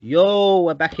Yo,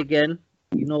 we're back again.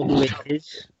 You know who it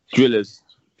is. Drillers.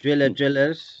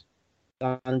 Drillers,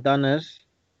 Dunners,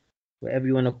 whatever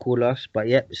you want to call us. But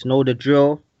yep, it's know the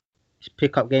drill. It's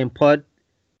Pickup Game Pod.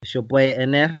 It's your boy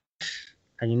NS.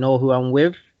 And you know who I'm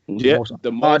with. Yeah,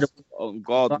 the most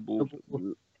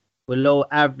unguardable, below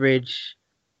average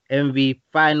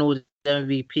finals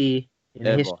MVP in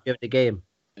the history of the game.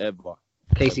 Ever.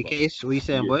 Casey Case, what are you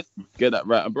saying, boy? Get that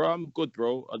right. And bro, I'm good,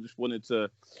 bro. I just wanted to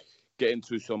get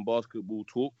into some basketball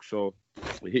talk. So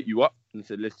we hit you up and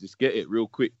said, let's just get it real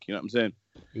quick. You know what I'm saying?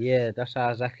 Yeah, that's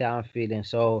exactly how I'm feeling.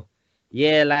 So,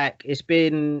 yeah, like it's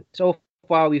been so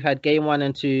far. We've had game 1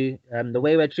 and 2. The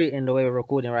way we're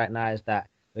recording right now is that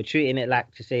we're treating it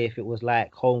like to say if it was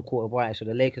like home court advantage. So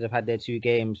the Lakers have had their 2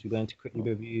 games. We're going to quickly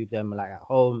review them like at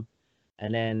home,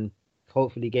 and then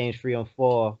hopefully games 3 and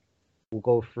 4 will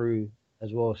go through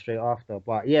as well straight after.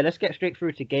 But yeah, let's get straight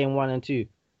through to game 1 and 2.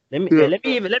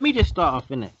 Let me just start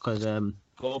off in it because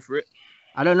go for it.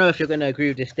 I don't know if you're gonna agree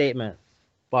with this statement,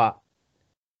 but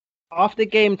after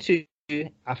game 2,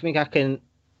 I think I can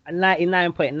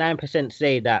 99.9%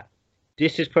 say that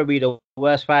this is probably the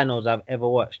worst finals I've ever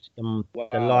watched in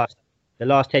the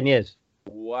last 10 years.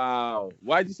 Wow.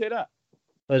 Why'd you say that?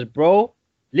 Because bro,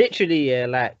 literally, yeah,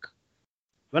 like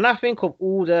when I think of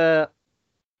all the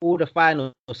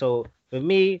finals, so for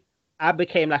me, I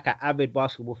became like an avid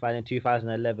basketball fan in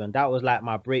 2011. That was like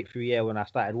my breakthrough year when I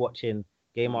started watching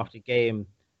game after game,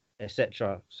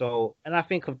 etc. So, and I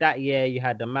think of that year, you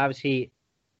had the Mavs Heat.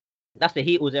 That's the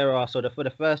Heat was era. So for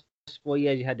the first 4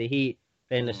 years, you had the Heat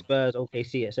playing the Spurs,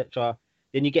 OKC, etc.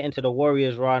 Then you get into the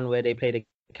Warriors run where they played the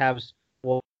Cavs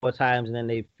 4 times, and then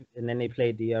they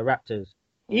played the Raptors.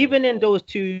 Even in those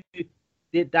 2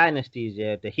 dynasties,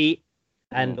 yeah, the Heat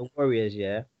and the Warriors,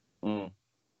 yeah.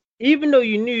 Even though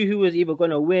you knew who was either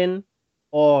going to win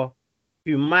or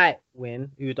who might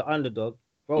win, who was the underdog,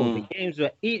 bro, the games were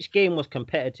each game was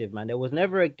competitive, man. There was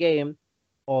never a game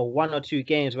or 1 or 2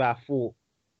 games where I thought,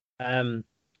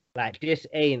 like this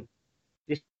ain't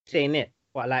it.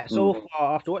 But like so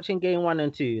far, after watching game 1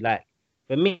 and 2, like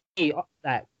for me,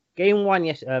 like game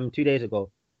 1, 2 days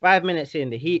ago, 5 minutes in,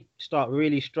 the Heat start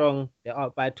really strong. They're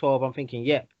up by 12. I'm thinking,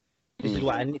 yep, this is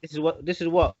what I need. This is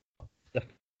what the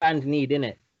fans need,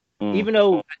 innit? Even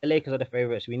though the Lakers are the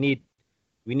favorites, we need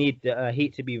the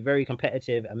Heat to be very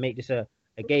competitive and make this a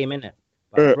game, innit?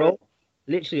 But bro,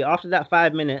 literally after that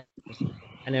 5 minutes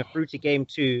and then through to game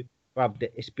 2, bro,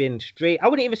 it's been straight. I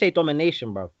wouldn't even say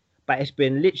domination, bro, but it's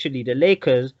been literally the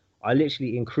Lakers are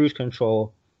literally in cruise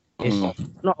control. It's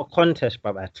not a contest,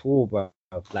 bro, at all, bro.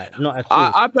 Like not at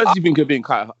all. I personally think you're being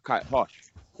quite harsh,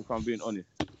 if I'm being honest.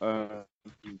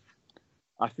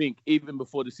 I think even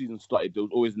before the season started, there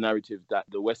was always narrative that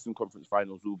the Western Conference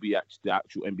Finals will be the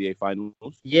actual NBA Finals.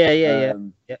 Yeah.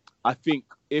 I think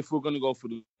if we're gonna go for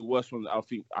the worst one, I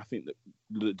think that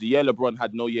the year LeBron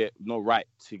had no right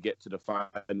to get to the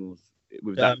finals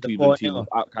with that Cleveland team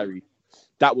without Kyrie.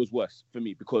 That was worse for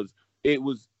me because it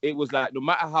was like no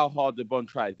matter how hard LeBron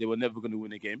tried, they were never gonna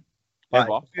win a game. But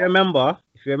if you remember,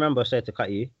 sorry to cut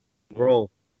you,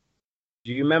 bro.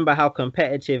 Do you remember how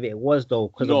competitive it was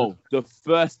though? The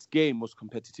first game was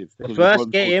competitive. The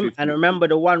first game, and remember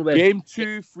the one where game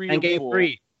 2, 3, and game 4,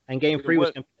 3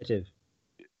 was competitive.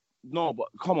 No, but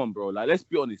come on, bro. Like, let's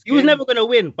be honest. He was never gonna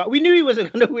win, but we knew he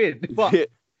wasn't gonna win. But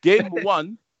game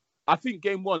 1, I think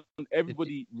game 1,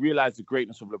 everybody realized the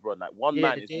greatness of LeBron. Like one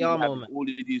man is having all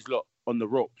of these lot on the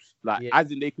ropes. Like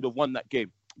as in they could have won that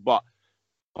game, but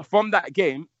from that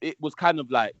game, it was kind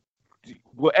of like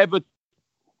whatever.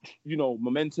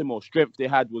 Momentum or strength they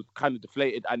had was kind of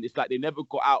deflated, and it's like they never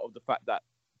got out of the fact that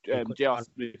J.R.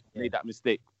 Smith made that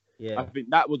mistake. Yeah, I think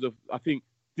that was I think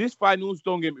this finals,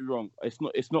 don't get me wrong,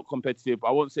 it's not competitive. I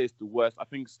won't say it's the worst. I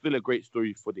think it's still a great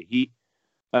story for the Heat.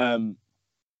 I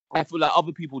feel like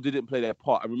other people didn't play their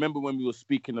part. I remember when we were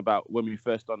speaking about when we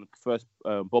first done the first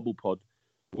bubble pod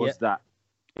was that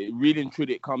it really and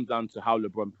truly it comes down to how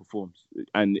LeBron performs,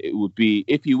 and it would be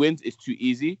if he wins, it's too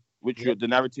easy. Which the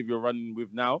narrative you're running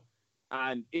with now.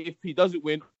 And if he doesn't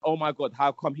win, oh my God,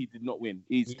 how come he did not win?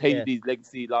 He's tainted his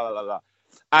legacy, la, la, la, la.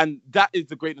 And that is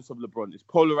the greatness of LeBron. It's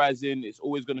polarizing. It's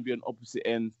always going to be on opposite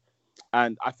ends.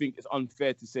 And I think it's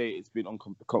unfair to say it's been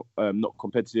not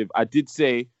competitive. I did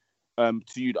say to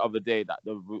you the other day that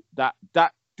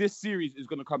that this series is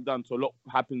going to come down to what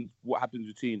happens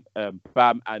between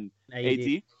Bam and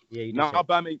AD. Now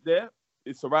Bam ain't there,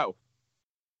 it's a write-off.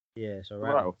 Yeah, it's a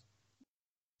write-off.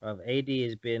 AD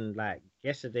has been like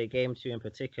yesterday, game 2 in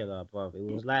particular, bro.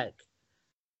 It was like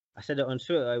I said it on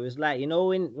Twitter. It was like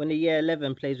when the year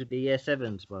 11 plays with the year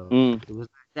 7s, bro. It was like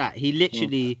that. He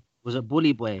literally was a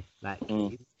bully boy. Like it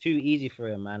was too easy for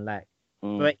him, man. Like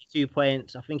Mm. 32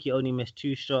 points. I think he only missed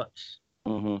 2 shots.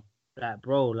 Mm-hmm. Like,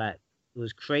 bro, like, it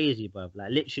was crazy, bro.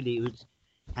 Like, literally, it was.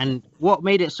 And what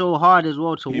made it so hard as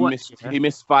well to watch? He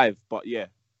missed 5, but yeah,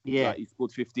 Yeah, he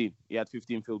scored 15. He had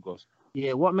 15 field goals.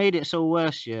 yeah. What made it so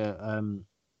worse? Yeah,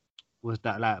 was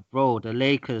that, like, bro, the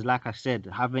Lakers, like I said,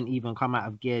 haven't even come out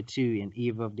of gear 2 in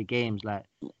either of the games. Like,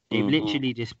 they've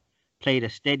literally just played a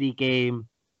steady game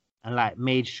and, like,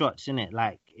 made shots in it.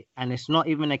 Like, and it's not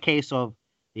even a case of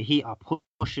the Heat are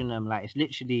pushing them. Like, it's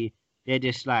literally they're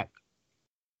just like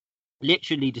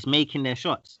literally just making their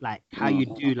shots, like how you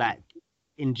do, like,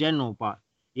 in general. But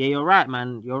yeah, you're right,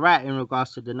 man. You're right in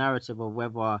regards to the narrative of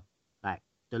whether, like,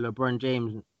 the LeBron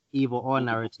James either or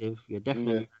narrative. You're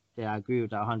definitely right there. I agree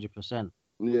with that 100%.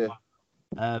 Yeah.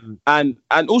 Um, And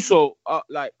also,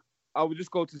 like, I would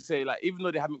just go to say, like, even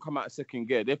though they haven't come out of second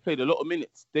gear, they've played a lot of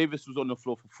minutes. Davis was on the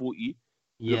floor for 40.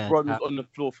 yeah, LeBron was on the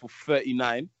floor for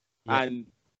 39. Yeah. And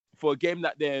for a game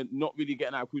that they're not really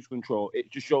getting out of cruise control, it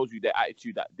just shows you their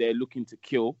attitude that they're looking to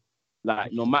kill.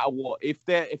 Like, no matter what, if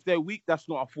they're weak, that's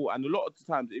not our fault. And a lot of the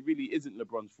times, it really isn't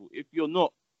LeBron's fault. If you're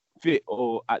not fit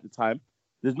or at the time,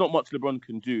 there's not much LeBron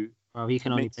can do. bro, he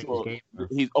can only play his game, bro.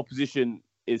 His opposition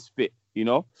is fit, you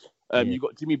know? You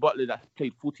got Jimmy Butler that's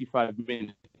played 45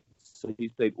 minutes. So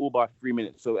he's played all by 3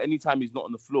 minutes. So anytime he's not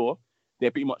on the floor,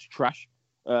 they're pretty much trash.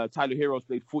 Tyler Hero's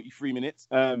played 43 minutes.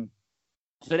 So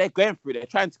they're going through it. They're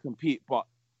trying to compete, but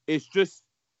it's just,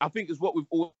 I think it's what we've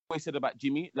always said about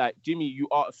Jimmy. Like, Jimmy, you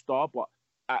are a star, but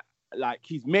like,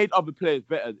 he's made other players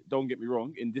better, don't get me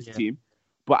wrong, in this team.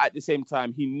 But at the same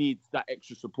time, he needs that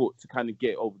extra support to kind of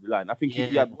get over the line. I think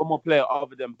if he had one more player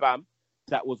other than Bam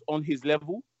that was on his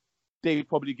level, they would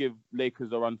probably give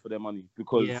Lakers a run for their money.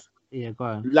 Because, go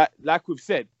on. like we've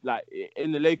said, like,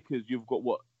 in the Lakers, you've got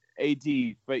what? AD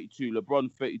 32, LeBron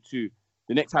 32.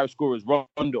 The next highest scorer is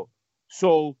Rondo.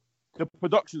 So the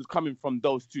production's coming from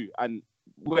those two. And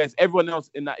whereas everyone else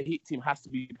in that Heat team has to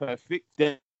be perfect,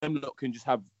 then them lot can just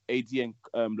have AD and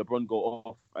LeBron go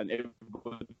off and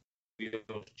everybody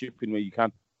else chip in where you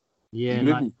can. Yeah,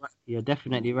 no, you're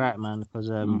definitely right, man. Because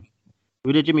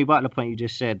with the Jimmy Butler point you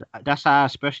just said, that's how I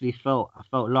especially felt. I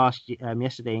felt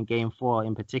yesterday in Game 4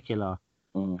 in particular.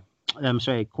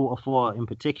 Quarter 4 in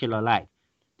particular. Like,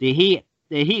 the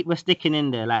Heat were sticking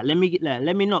in there. Like, let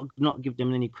me not give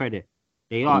them any credit.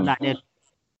 They are like,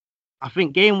 I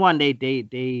think Game 1 they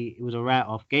it was a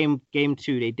write-off. Game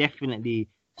 2 they definitely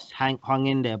hung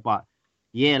in there. But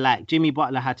yeah, like, Jimmy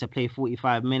Butler had to play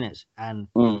 45 minutes, and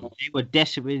they were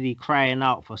desperately crying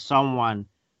out for someone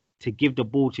to give the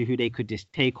ball to who they could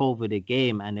just take over the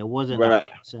game. And there wasn't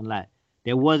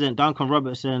Duncan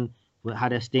Robertson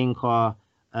had a stinker.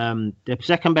 The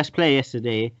second best player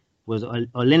yesterday was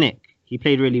Olynyk. He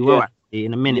played really well actually,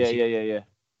 in a minute.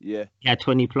 Yeah. He had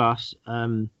 20 plus.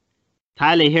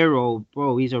 Tyler Hero,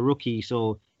 bro, he's a rookie,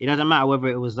 so it doesn't matter whether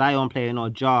it was Zion playing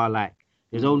or Ja. Like,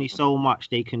 there's only so much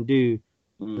they can do.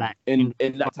 Like, in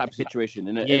that type of situation,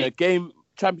 in a game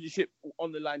championship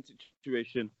on the line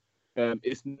situation,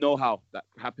 it's know-how that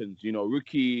happens. You know,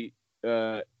 rookie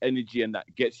energy, and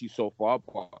that gets you so far.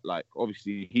 But, like,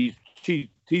 obviously he's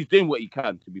doing what he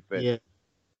can, to be fair. Yeah.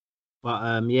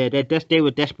 But they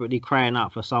were desperately crying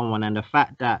out for someone, and the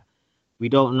fact that we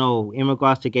don't know in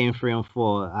regards to Game 3 and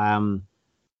 4.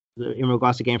 In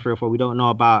regards to Game 3 or 4, we don't know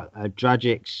about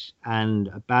Dragic's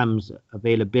and Bam's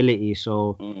availability.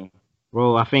 So,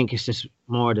 bro, I think it's just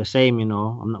more of the same. You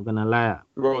know, I'm not gonna lie.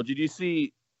 Bro, did you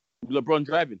see LeBron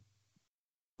driving?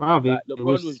 Bro, like,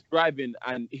 LeBron was driving,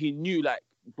 and he knew, like,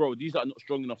 bro, these are not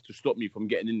strong enough to stop me from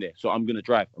getting in there. So I'm gonna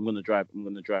drive.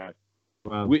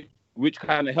 Bro. Which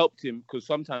kind of helped him, because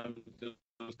sometimes they'll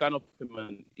stand off him,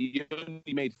 and he only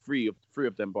made three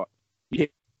of them, but he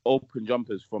hit open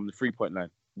jumpers from the 3-point line.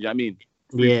 You know what I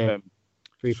mean?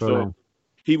 Free throw line.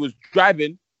 He was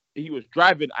driving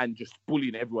and just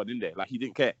bullying everyone in there. Like, he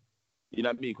didn't care. You know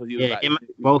what I mean? Because he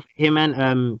was him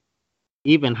and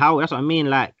even Howard. That's what I mean.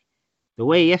 Like, the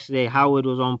way yesterday Howard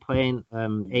was on point.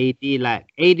 AD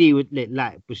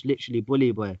was literally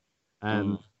bully boy.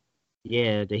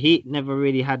 Yeah, the Heat never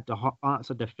really had the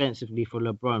answer defensively for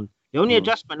LeBron. The only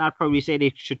adjustment I'd probably say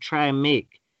they should try and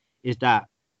make is that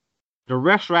the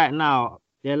refs right now,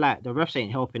 they're like, the refs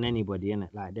ain't helping anybody, innit?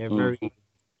 Like, they're very,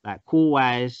 like,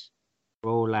 call-wise,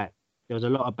 bro, like, there was a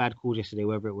lot of bad calls yesterday,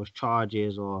 whether it was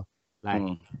charges or, like,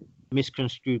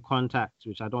 misconstrued contacts,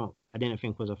 which I didn't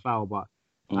think was a foul, but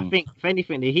I think, if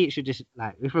anything, the Heat should just,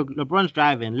 like, if LeBron's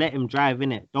driving, let him drive,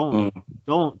 innit?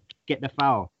 Don't get the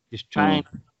foul. Just try and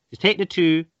just take the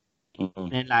 2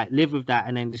 and, like, live with that,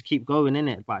 and then just keep going,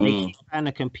 innit? But they keep trying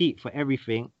to compete for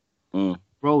everything.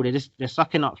 Bro, they're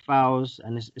sucking up fouls,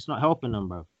 and it's not helping them,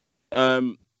 bro.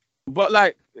 But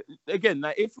like again,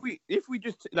 like if we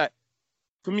just like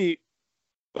for me,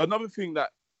 another thing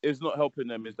that is not helping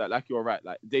them is that, like you're right,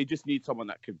 like they just need someone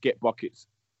that could get buckets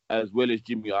as well as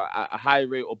Jimmy at a high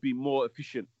rate or be more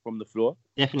efficient from the floor.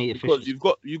 Definitely Because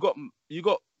efficient. you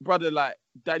got brother like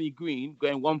Danny Green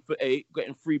going 1 for 8,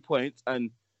 getting 3 points,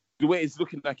 and the way it's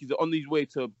looking like he's on his way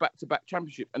to back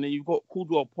championship. And then you've got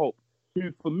Caldwell Pope,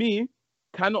 who for me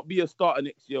cannot be a starter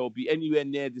next year or be anywhere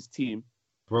near this team.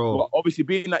 Bro. But obviously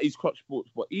being that he's clutch sports,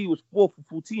 but he was 4 for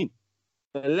 14,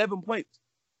 11 points.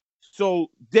 So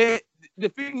the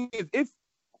thing is, if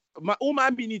all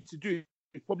Miami need to do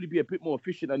is probably be a bit more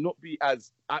efficient and not be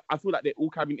as I feel like they're all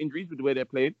having injuries with the way they're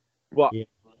playing. But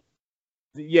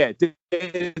yeah,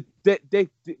 LeBron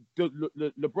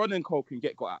and Cole can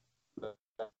get got out.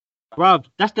 Bruv,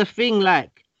 that's the thing.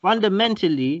 Like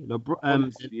fundamentally,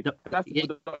 Honestly, that's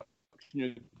the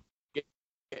production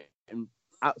getting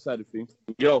outside of things.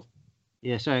 Yo,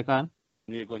 yeah, sorry, go on.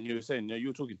 You were saying, you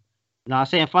were talking. No, I'm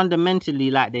saying fundamentally,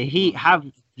 like the Heat have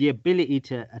the ability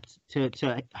to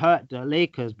hurt the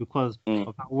Lakers because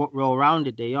of how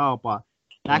well-rounded they are. But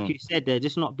like you said, they're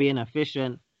just not being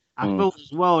efficient. I feel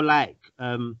as well like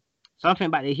something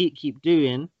about the Heat keep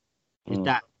doing is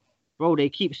that, bro, they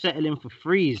keep settling for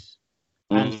threes,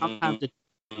 and sometimes the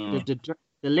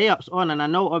layups on. And I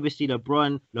know obviously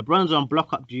LeBron's on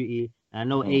block up duty, and I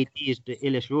know AD is the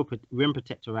illest rim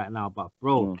protector right now. But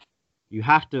bro. You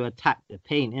have to attack the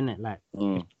paint, innit? Like,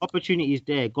 if opportunities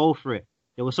there, go for it.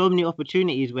 There were so many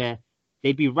opportunities where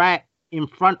they'd be right in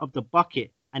front of the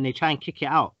bucket and they try and kick it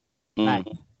out. Like,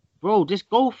 bro, just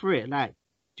go for it. Like,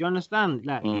 do you understand?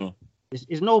 Like,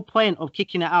 there's no point of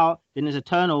kicking it out, then there's a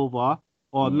turnover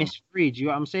or a missed free. Do you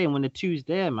know what I'm saying? When the two's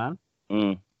there, man.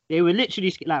 They were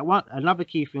literally, like, another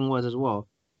key thing was as well,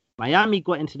 Miami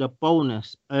got into the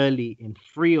bonus early in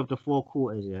 3 of the 4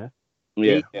 quarters, yeah?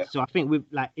 Yeah. So I think with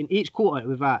like in each quarter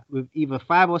with either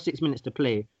 5 or 6 minutes to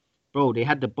play, bro, they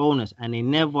had the bonus and they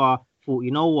never thought,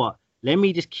 you know what? Let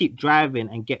me just keep driving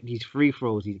and get these free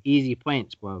throws, these easy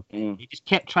points, bro. They just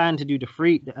kept trying to do the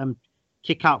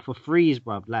kick out for threes,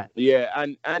 bro. Like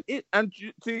and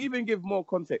to even give more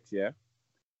context, yeah,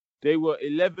 they were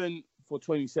 11 for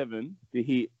 27, the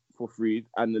Heat for threes,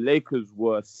 and the Lakers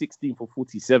were 16 for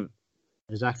 47.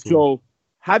 Exactly. So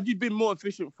had you been more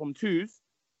efficient from twos,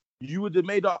 you would have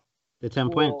made up the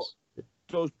 10 points.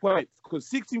 Those points, because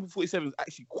 16 for 47 is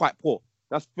actually quite poor.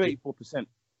 That's 34%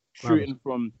 shooting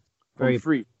from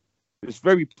free. It's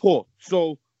very poor.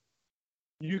 So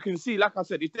you can see, like I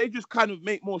said, if they just kind of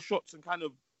make more shots and kind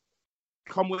of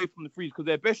come away from the threes, because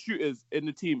their best shooters in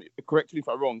the team, correct me if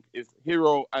I'm wrong, is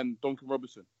Hero and Duncan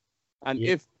Robinson. And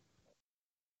if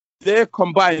they're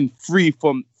combined 3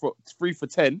 for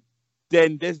 10,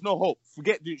 then there's no hope.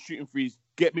 Forget doing shooting threes.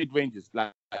 Get mid ranges,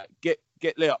 like get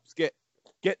layups,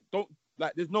 don't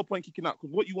like. There's no point kicking out,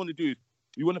 because what you want to do is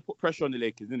you want to put pressure on the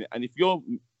Lakers, isn't it? And if you're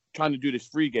trying to do this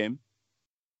free game,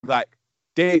 like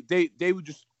they would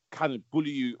just kind of bully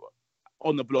you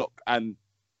on the block and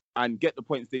get the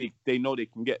points they know they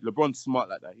can get. LeBron's smart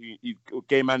like that. He's a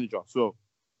game manager, so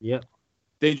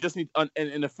they just need.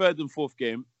 In the 3rd and 4th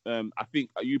game, I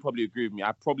think you probably agree with me.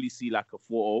 I probably see like a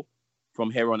 4-0 from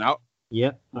here on out.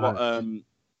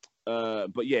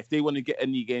 But yeah, if they want to get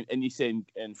any say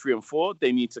in 3 and 4,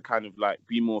 they need to kind of like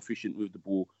be more efficient with the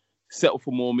ball, settle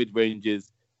for more mid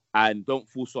ranges, and don't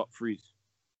force up threes.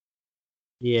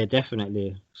 Yeah,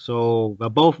 definitely. So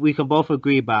we can both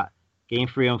agree about game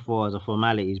 3 and 4 as a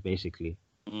formalities, basically.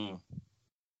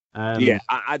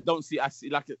 I don't see. I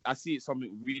see it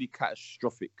something really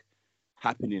catastrophic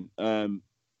happening.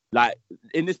 Like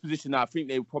in this position now, I think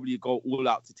they would probably go all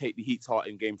out to take the Heat's heart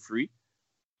in game 3.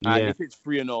 And if it's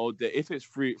 3-0, if it's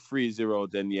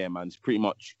 3-0, then yeah, man, it's pretty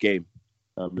much game.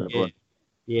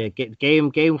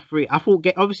 Game 3. I thought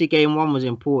obviously game 1 was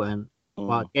important,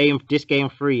 but game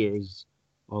 3 is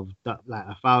of that, like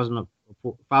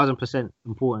 1,000%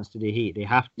 importance to the Heat. They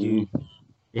have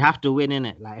to win in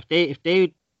it. Like if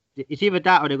they, it's either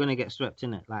that or they're gonna get swept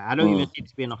in it. Like I don't even think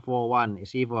it's being a 4-1.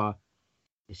 It's either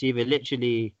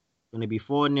literally gonna be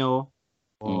 4-0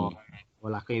 or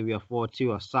like maybe a 4-2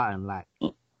 or something. Like.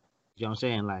 You know what I'm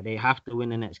saying? Like they have to win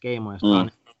the next game or it's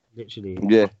done. Literally.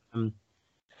 Yeah. I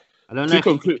don't know.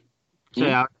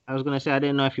 I was gonna say I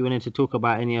didn't know if you wanted to talk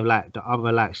about any of like the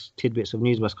other like tidbits of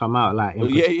news that's come out. Like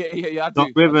Doc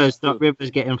Rivers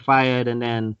getting fired and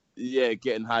then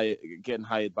getting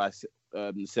hired by the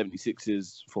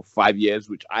 76ers for 5 years,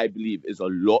 which I believe is a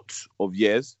lot of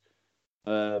years.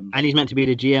 And he's meant to be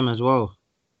the GM as well.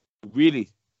 Really?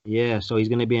 Yeah. So he's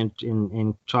gonna be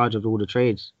in charge of all the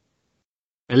trades.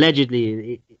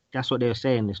 Allegedly, that's what they were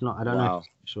saying. It's not. I don't know if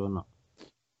it's true or not.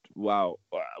 Wow.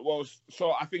 Well,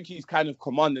 so I think he's kind of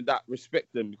commanded that respect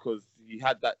then because he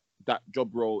had that job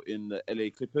role in the LA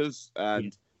Clippers,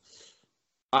 and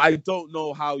I don't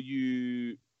know how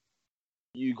you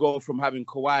go from having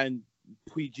Kawhi and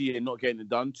PG and not getting it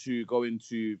done to going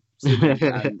to Simmons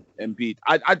and Embiid.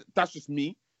 I that's just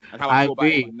me and how I feel about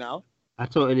it now. I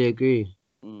totally agree.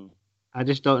 Mm. I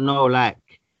just don't know,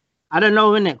 like, I don't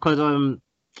know, innit? Because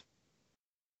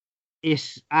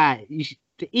it's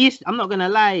the East. I'm not gonna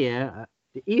lie, yeah.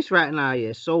 The East right now,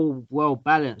 yeah, so well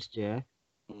balanced, yeah.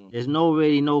 There's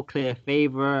no clear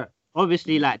favorite.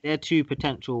 Obviously, like they're two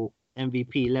potential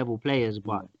MVP level players,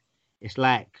 but it's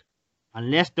like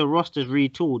unless the roster's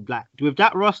retooled, like with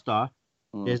that roster,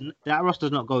 that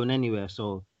roster's not going anywhere.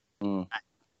 So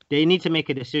they need to make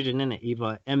a decision in it,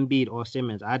 either Embiid or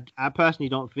Simmons. I personally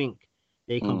don't think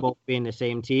they can both be in the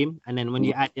same team. And then when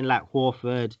you add in like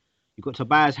Horford, you got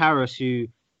Tobias Harris, who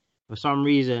for some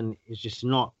reason is just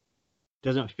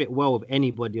doesn't fit well with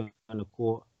anybody on the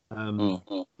court.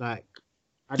 Like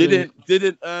didn't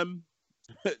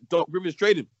Doc Rivers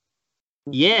trade him?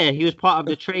 Yeah, he was part of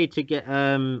the trade to get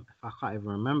I can't even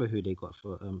remember who they got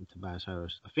for Tobias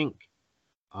Harris. I think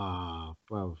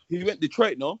bro. He went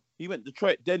Detroit, no? He went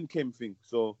Detroit, then came thing.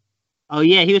 So oh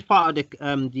yeah, he was part of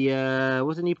the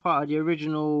wasn't he part of the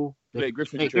original Blake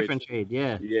Griffin trade?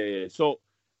 Yeah. Yeah. So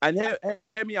and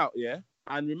hear me out, yeah.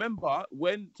 And remember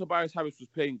when Tobias Harris was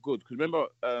playing good, because remember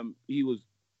he was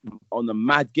on a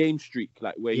mad game streak,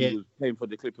 like where he was playing for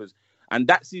the Clippers. And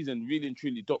that season, really and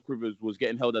truly, Doc Rivers was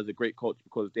getting held as a great coach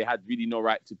because they had really no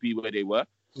right to be where they were.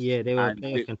 Yeah, they were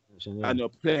playing contention, and they were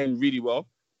playing really well.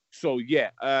 So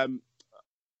I don't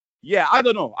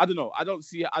know. I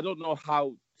don't know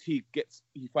how he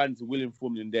finds a willing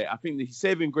formula in there. I think the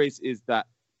saving grace is that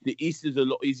the East is a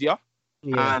lot easier,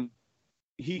 and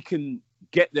he can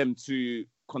get them to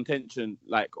contention.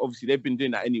 Like obviously they've been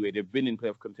doing that anyway. They've been in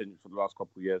playoff contention for the last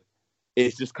couple of years.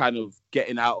 It's just kind of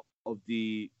getting out of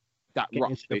that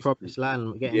rock, into the promised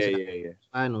land.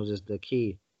 Finals is the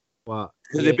key. But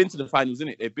because they've been to the finals,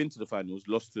 innit? They've been to the finals,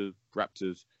 lost to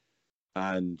Raptors,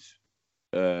 and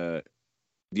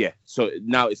so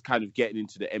now it's kind of getting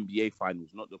into the NBA finals,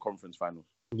 not the conference finals.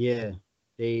 Yeah,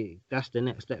 that's the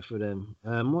next step for them.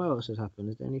 What else has happened?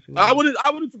 Is there anything? I want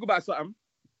to talk about something.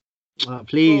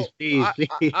 Please. I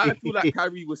feel like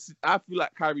Kyrie was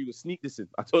sneak dissing.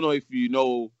 I don't know if you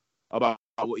know about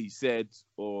what he said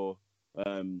or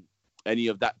any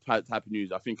of that type of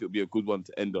news. I think it would be a good one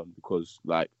to end on because,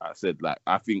 like I said, like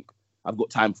I think I've got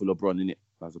time for LeBron in it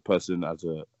as a person, as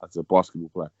a basketball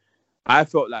player. I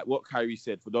felt like what Kyrie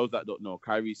said. For those that don't know,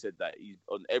 Kyrie said that he's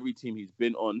on every team he's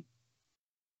been on.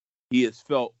 He has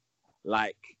felt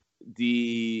like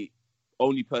the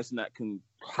only person that can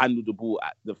handle the ball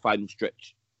at the final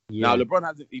stretch. Now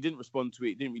LeBron he didn't respond to it.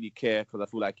 He didn't really care because I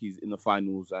feel like he's in the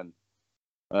finals and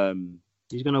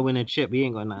he's gonna win a chip. He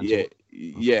ain't got nothing.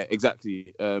 Yeah,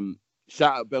 exactly.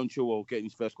 Shout out Ben Chilwell getting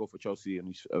his first goal for Chelsea and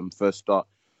his first start.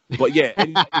 But yeah,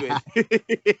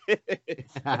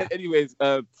 anyways,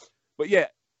 but yeah.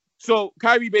 So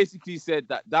Kyrie basically said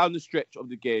that down the stretch of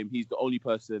the game, he's the only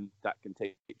person that can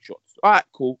take shots. All right,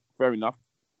 cool, fair enough.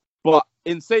 But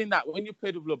in saying that, when you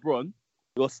played with LeBron,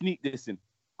 you're sneak dissing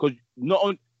because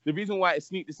the reason why it's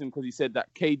sneak dissing because he said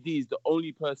that KD is the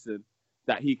only person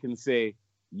that he can say,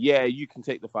 yeah, you can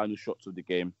take the final shots of the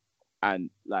game, and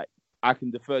like I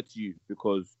can defer to you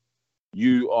because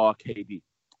you are KD,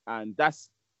 and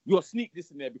you're sneak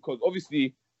dissing there because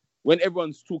obviously when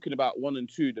everyone's talking about 1 and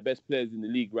 2, the best players in the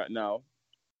league right now,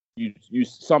 you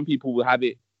some people will have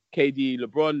it KD,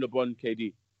 LeBron,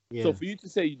 KD. Yeah. So for you to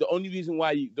say the only reason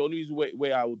why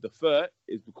I would defer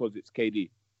is because it's KD.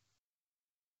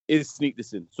 Is sneak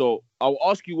dissing. So I'll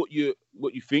ask you what you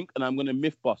think, and I'm gonna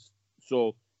myth bust.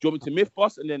 So do you want me to myth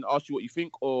bust and then ask you what you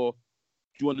think, or do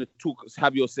you want to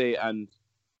have your say and?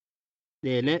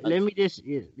 Yeah, let me just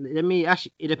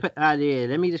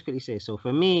quickly say. So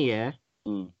for me,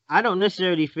 I don't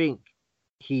necessarily think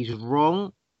he's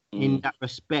wrong in that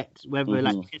respect. Whether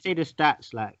like you can say the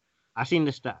stats, like I've seen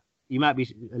the stat. You might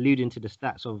be alluding to the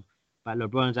stats of like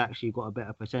LeBron's actually got a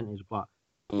better percentage, but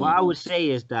what I would say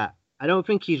is that I don't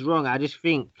think he's wrong. I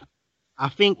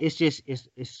think it's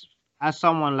as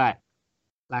someone like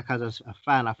as a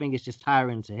fan, I think it's just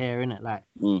tiring to hear, innit? Like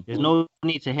there's no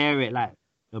need to hear it. Like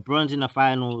LeBron's in the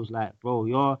finals, like bro,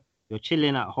 you're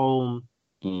chilling at home.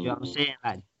 You know what I'm saying?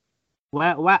 Like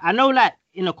why I know like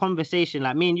in a conversation,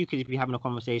 like me and you could be having a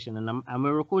conversation and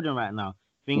we're recording right now,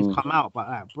 things come out, but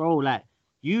like bro, like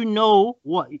you know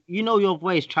your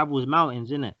voice travels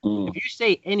mountains, innit? If you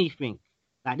say anything,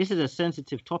 like this is a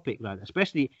sensitive topic, like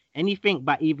especially anything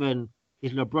but even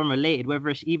is LeBron related, whether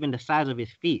it's even the size of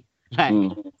his feet. Like,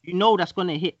 you know that's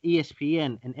gonna hit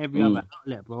ESPN and every other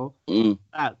outlet, bro.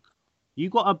 Like, you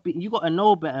gotta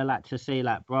know better, like, to say,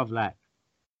 like, bruv, like,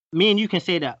 me and you can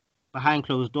say that behind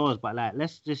closed doors, but like,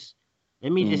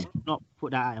 let me just not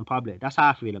put that out in public. That's how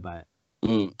I feel about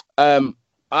it.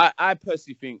 I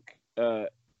personally think, because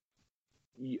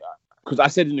I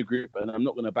said in the group, and I'm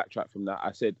not going to backtrack from that.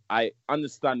 I said I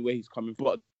understand where he's coming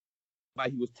from. Why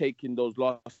he was taking those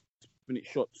last-minute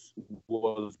shots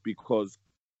was because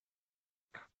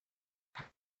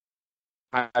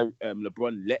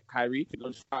LeBron let Kyrie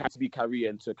try to be Kyrie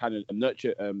and to kind of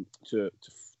nurture to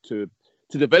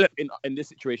develop in this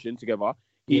situation together.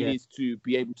 He needs to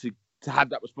be able to have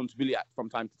that responsibility from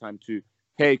time to time to,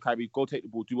 hey, Kyrie, go take the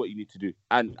ball, do what you need to do.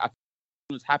 And I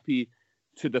was happy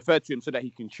to defer to him so that he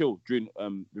can chill during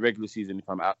the regular season,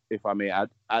 if I may add.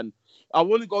 And I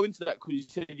want to go into that because you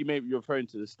said you may be referring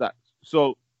to the stats.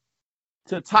 So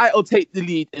to tie or take the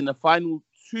lead in the final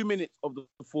 2 minutes of the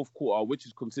fourth quarter, which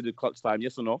is considered clutch time,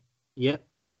 yes or no? Yeah.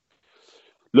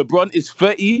 LeBron is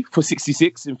 30 for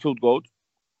 66 in field goal,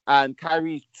 and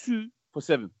Kyrie is 2 for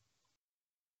 7.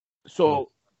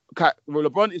 So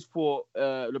LeBron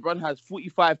has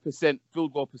 45%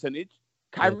 field goal percentage.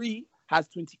 Kyrie has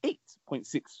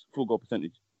 28.6 field goal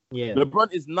percentage. Yeah.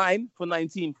 LeBron is 9 for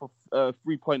 19 for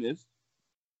 3-pointers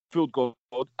field goal,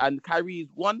 and Kyrie is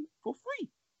 1 for 3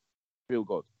 field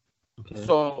goals. Okay.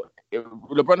 So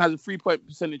LeBron has a 3-point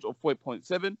percentage of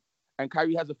 4.7, and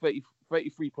Kyrie has a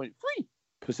 33.3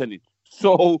 percentage.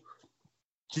 So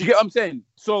do you get what I'm saying?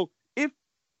 So if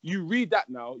you read that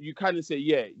now, you kind of say,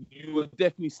 yeah, you will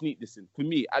definitely sneak this in for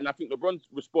me. And I think LeBron's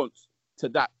response to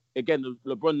that, again,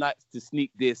 LeBron likes to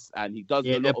sneak this, and he does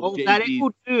a lot of Jay-Z. They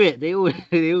all do it. They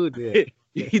all do it.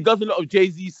 He does a lot of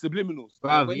Jay-Z subliminals.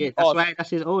 That's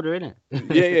his order, isn't it?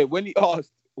 Yeah. When he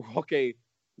asked, okay,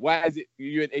 why is it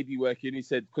you and AD working? He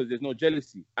said, because there's no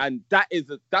jealousy. And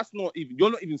that's not even,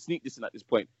 you're not even sneak dissing at this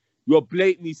point. You're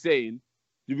blatantly saying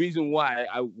the reason why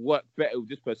I work better with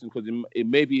this person because it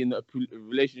may be in a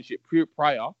relationship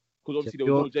prior, because obviously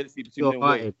there was no jealousy between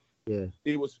them. Yeah.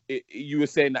 You were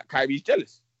saying that Kyrie's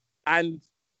jealous. And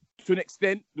to an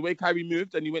extent, the way Kyrie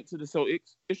moved and he went to the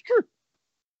Celtics, it's true.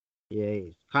 Yeah,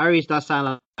 Kyrie does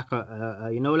sound like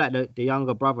like the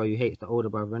younger brother who hates the older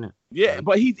brother, innit? Yeah,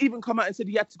 but he's even come out and said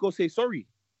he had to go say sorry.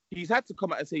 He's had to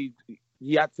come out and say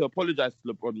he had to apologize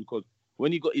to LeBron because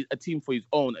when he got a team for his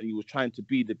own and he was trying to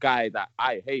be the guy that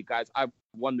hey guys, I've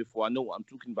won before, I know what I'm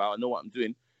talking about, I know what I'm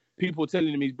doing. People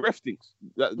telling him his breath stinks.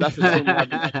 That's the same we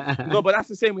have in no, but that's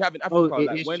the same we have in Africa.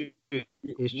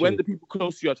 When the people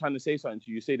close to you are trying to say something to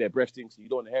you, you say their breath stinks and you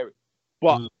don't want to hear it.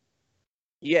 But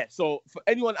yeah, so for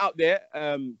anyone out there,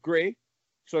 Gray,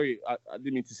 sorry, I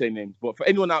didn't mean to say names, but for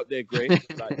anyone out there, Gray,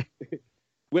 like,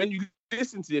 when you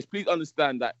listen to this, please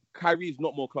understand that Kyrie is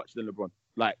not more clutch than LeBron.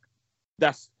 Like,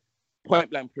 that's point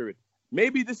blank period.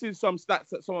 Maybe this is some stats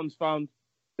that someone's found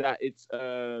that it's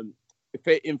in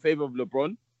favor of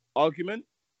LeBron argument,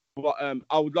 but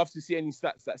I would love to see any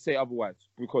stats that say otherwise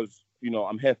because,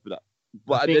 I'm here for that.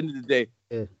 But at the end of the day,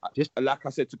 like I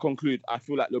said, to conclude, I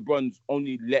feel like LeBron's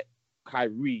only let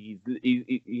Kyrie,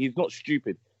 he's not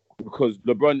stupid because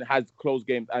LeBron has close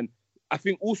games. And I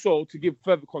think also to give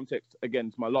further context, again,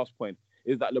 to my last point,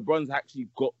 is that LeBron's actually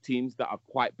got teams that are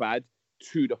quite bad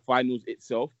to the finals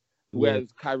itself,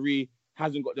 whereas Kyrie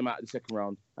hasn't got them out of the second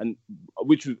round, and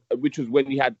which was when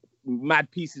he had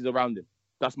mad pieces around him.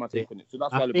 That's my take on it. So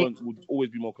that's why LeBron would always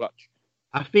be more clutch.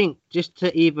 I think just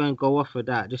to even go off of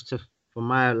that, for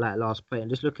my last point,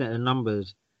 and just looking at the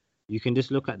numbers, you can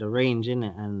just look at the range in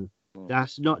it, and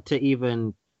that's not to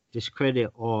even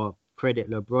discredit or credit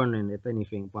LeBron, and if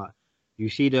anything, but you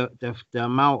see the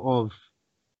amount of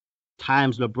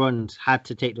times LeBron's had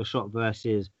to take the shot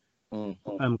versus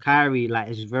Kyrie, like,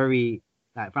 is very,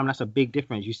 like, fam, that's a big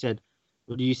difference. You said,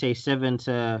 what did you say, 7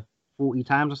 to 40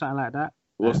 times or something like that?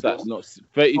 What's that? Not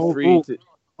 33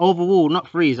 overall, not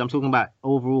threes. I'm talking about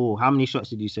overall. How many shots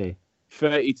did you say?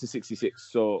 30 to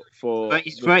 66. So for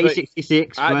 30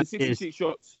 66. Out of the 66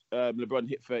 shots, LeBron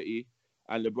hit 30,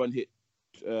 and LeBron hit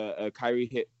Kyrie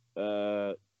hit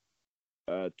 2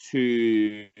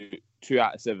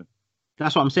 out of 7.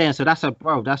 That's what I'm saying. So that's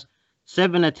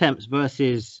 7 attempts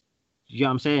versus, you know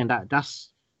what I'm saying?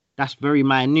 That's very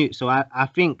minute. So I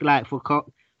think, like, for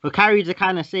Kyrie to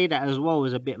kind of say that as well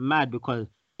is a bit mad because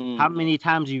how many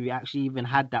times have you actually even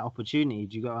had that opportunity?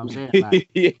 Do you get what I'm saying? Like,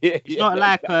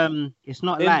 it's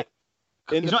not like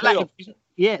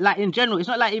like in general, it's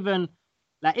not like even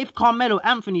like if Carmelo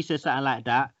Anthony says something like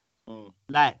that,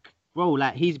 like, bro,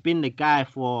 like, he's been the guy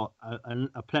for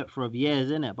a plethora of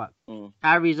years, isn't it? But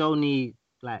Kyrie's only,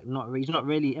 like, he's not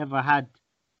really ever had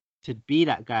to be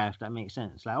that guy, if that makes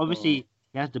sense. Like obviously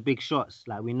he has the big shots.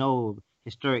 Like we know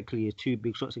historically his 2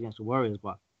 big shots against the Warriors,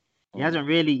 but he hasn't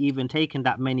really even taken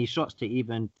that many shots to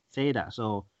even say that.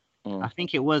 So I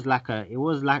think it was like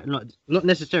not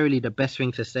necessarily the best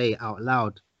thing to say out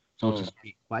loud, so to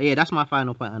speak. But yeah, that's my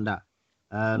final point on that.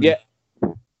 Yeah.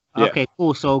 Okay,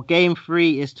 cool. So game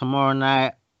 3 is tomorrow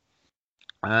night.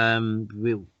 And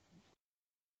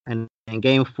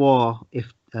game 4,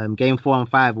 if game 4 and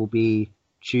 5 will be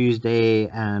Tuesday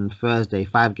and Thursday.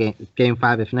 Game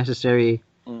 5 if necessary.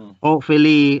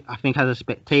 Hopefully, I think as a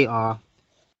spectator,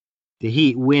 the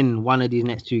Heat win one of these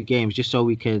next 2 games just so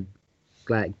we could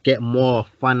like get more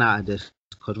fun out of this.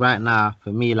 Because right now,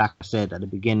 for me, like I said at the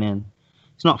beginning,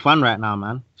 it's not fun right now,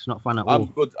 man. It's not fun at all. I'm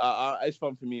good. It's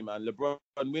fun for me, man. LeBron,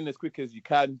 win as quick as you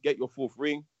can. Get your 4th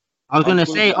ring. I was gonna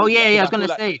say, I was gonna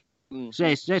say.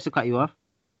 Just to cut you off.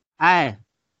 I'm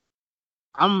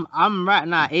right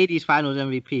now AD's Finals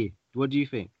MVP. What do you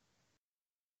think?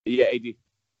 Yeah, AD.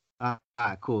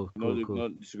 Cool. No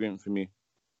disagreement for me.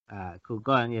 Cool.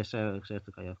 Go on. Yeah, so to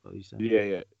cut you off. What you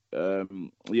saying?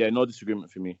 Yeah. No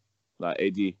disagreement for me. Like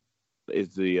AD is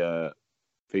the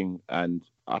thing, and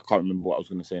I can't remember what I was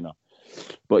gonna say now.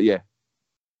 But yeah,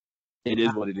 it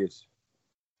is what it is.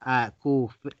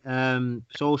 Cool.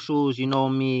 Socials, you know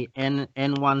me,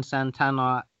 N1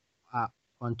 Santana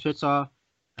on Twitter,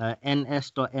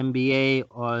 ns.nba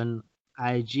on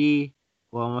IG.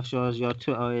 Well, I'm sure your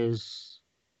Twitter is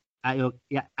at your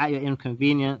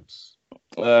inconvenience.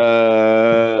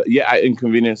 At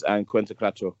inconvenience and Quentin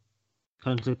Clacho.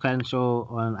 Quentin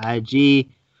Clacho on IG.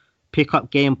 Pick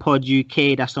Up Game Pod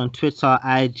UK. That's on Twitter,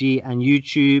 IG, and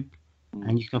YouTube.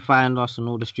 And you can find us on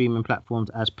all the streaming platforms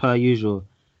as per usual.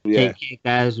 Yeah. Take care,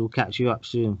 guys. We'll catch you up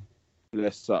soon.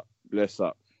 Bless up.